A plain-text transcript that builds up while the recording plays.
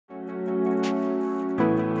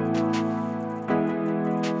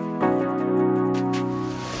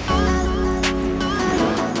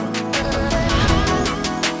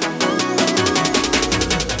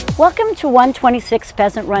Welcome to 126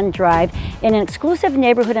 Pheasant Run Drive in an exclusive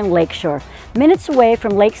neighborhood in Lakeshore, minutes away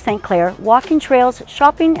from Lake St. Clair, walking trails,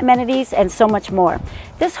 shopping amenities, and so much more.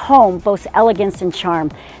 This home boasts elegance and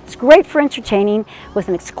charm. It's great for entertaining with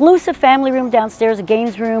an exclusive family room downstairs, a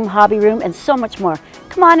games room, hobby room, and so much more.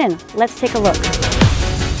 Come on in, let's take a look.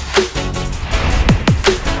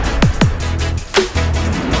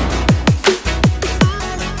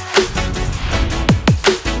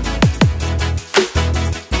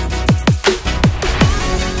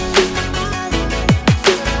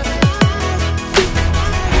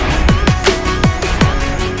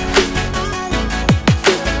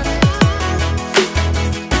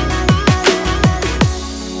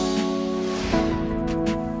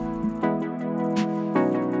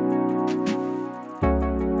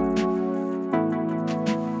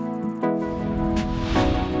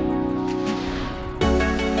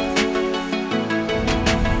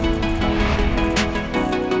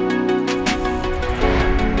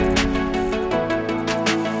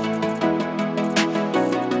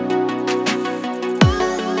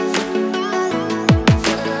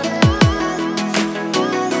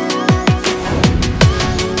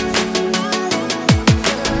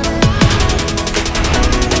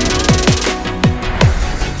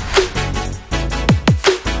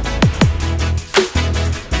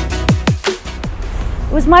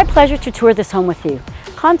 It was my pleasure to tour this home with you.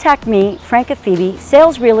 Contact me, Franca Phoebe,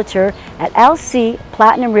 Sales Realtor at LC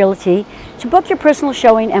Platinum Realty to book your personal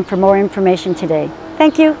showing and for more information today.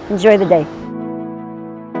 Thank you. Enjoy the day.